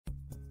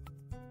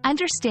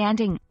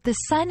Understanding The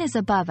Sun is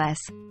Above Us,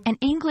 an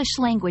English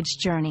language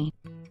journey.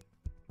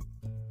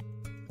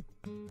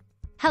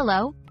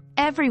 Hello,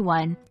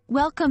 everyone.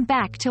 Welcome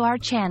back to our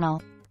channel.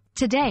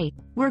 Today,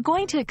 we're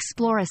going to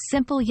explore a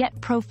simple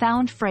yet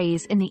profound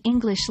phrase in the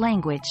English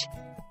language.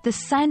 The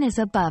sun is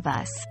above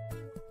us.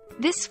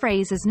 This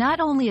phrase is not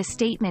only a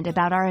statement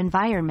about our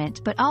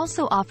environment but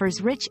also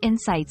offers rich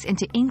insights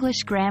into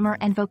English grammar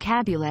and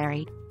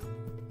vocabulary.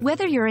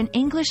 Whether you're an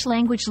English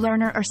language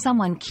learner or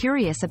someone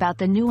curious about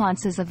the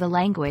nuances of the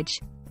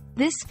language,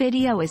 this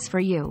video is for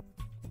you.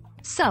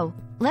 So,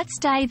 let's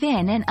dive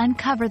in and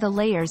uncover the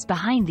layers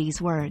behind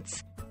these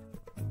words.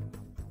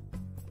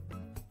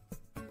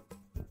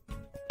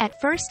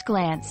 At first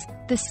glance,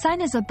 the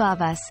sun is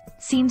above us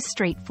seems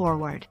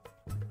straightforward.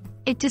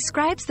 It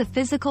describes the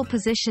physical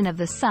position of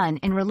the sun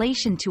in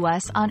relation to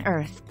us on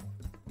Earth.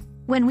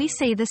 When we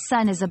say the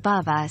sun is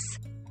above us,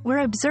 we're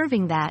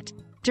observing that,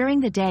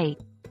 during the day,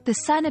 the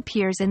sun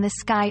appears in the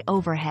sky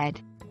overhead.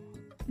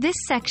 This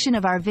section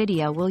of our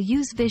video will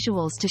use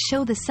visuals to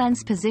show the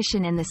sun's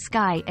position in the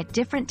sky at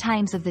different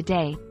times of the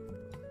day,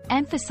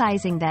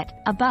 emphasizing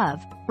that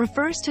above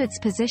refers to its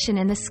position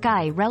in the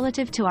sky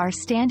relative to our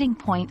standing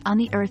point on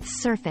the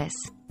Earth's surface.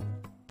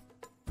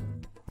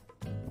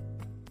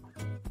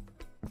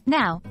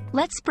 Now,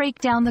 let's break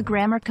down the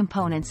grammar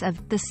components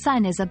of "the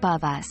sun is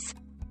above us."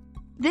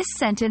 This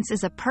sentence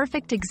is a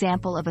perfect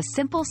example of a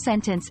simple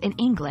sentence in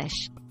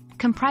English,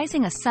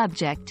 comprising a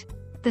subject,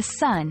 the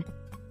sun,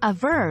 a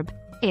verb,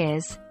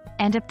 is,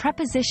 and a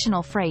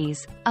prepositional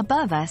phrase,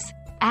 above us,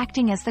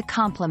 acting as the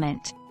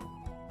complement.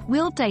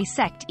 We'll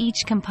dissect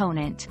each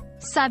component.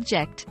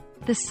 Subject,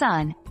 the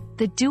sun,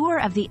 the doer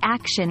of the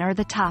action or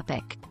the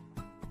topic.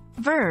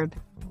 Verb,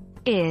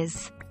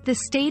 is, the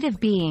state of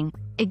being,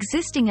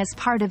 existing as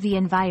part of the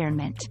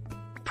environment.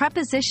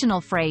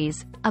 Prepositional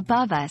phrase,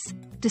 above us,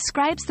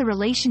 describes the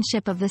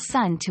relationship of the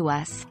sun to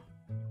us.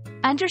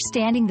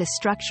 Understanding the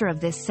structure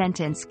of this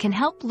sentence can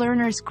help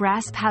learners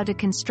grasp how to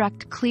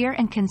construct clear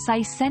and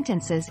concise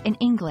sentences in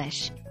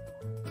English.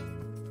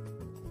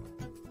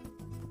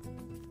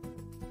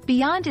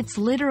 Beyond its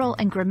literal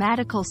and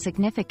grammatical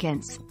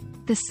significance,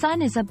 the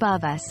sun is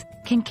above us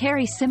can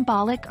carry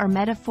symbolic or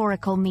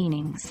metaphorical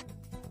meanings.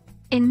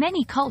 In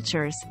many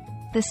cultures,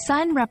 the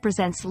sun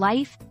represents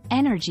life,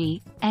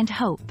 energy, and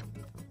hope.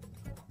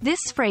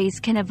 This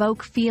phrase can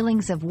evoke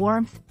feelings of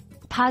warmth,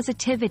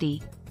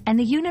 positivity, and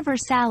the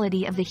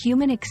universality of the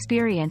human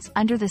experience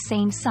under the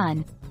same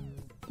sun.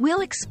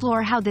 We'll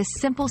explore how this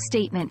simple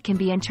statement can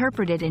be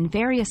interpreted in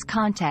various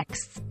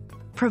contexts,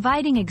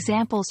 providing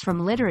examples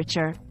from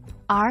literature,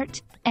 art,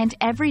 and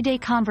everyday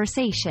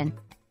conversation.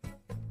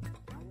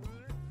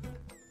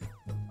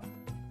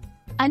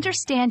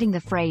 Understanding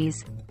the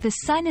phrase, "the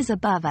sun is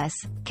above us,"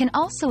 can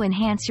also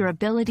enhance your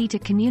ability to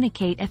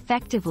communicate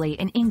effectively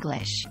in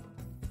English.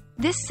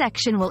 This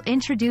section will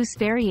introduce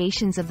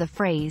variations of the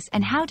phrase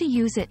and how to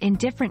use it in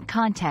different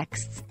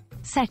contexts,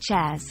 such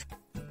as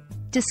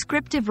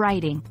descriptive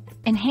writing,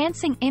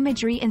 enhancing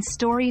imagery in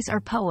stories or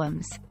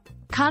poems,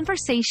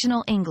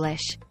 conversational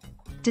English,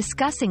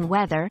 discussing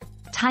weather,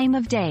 time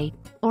of day,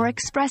 or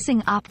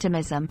expressing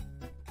optimism.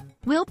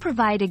 We'll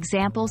provide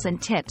examples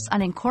and tips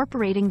on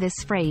incorporating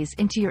this phrase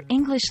into your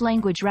English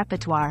language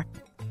repertoire,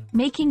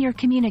 making your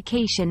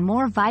communication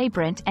more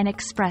vibrant and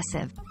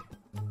expressive.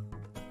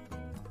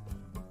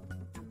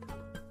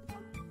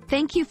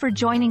 Thank you for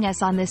joining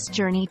us on this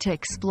journey to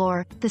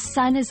explore "the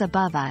sun is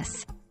above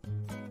us."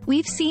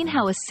 We've seen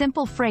how a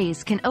simple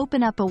phrase can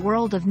open up a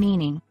world of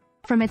meaning,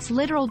 from its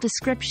literal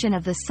description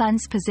of the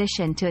sun's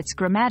position to its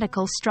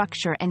grammatical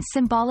structure and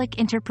symbolic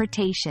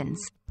interpretations.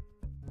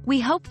 We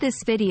hope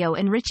this video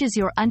enriches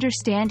your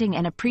understanding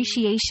and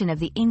appreciation of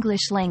the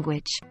English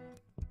language.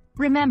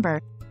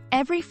 Remember,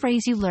 every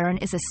phrase you learn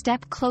is a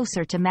step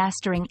closer to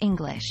mastering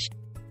English.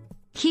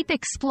 Keep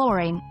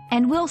exploring,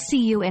 and we'll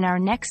see you in our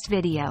next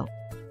video.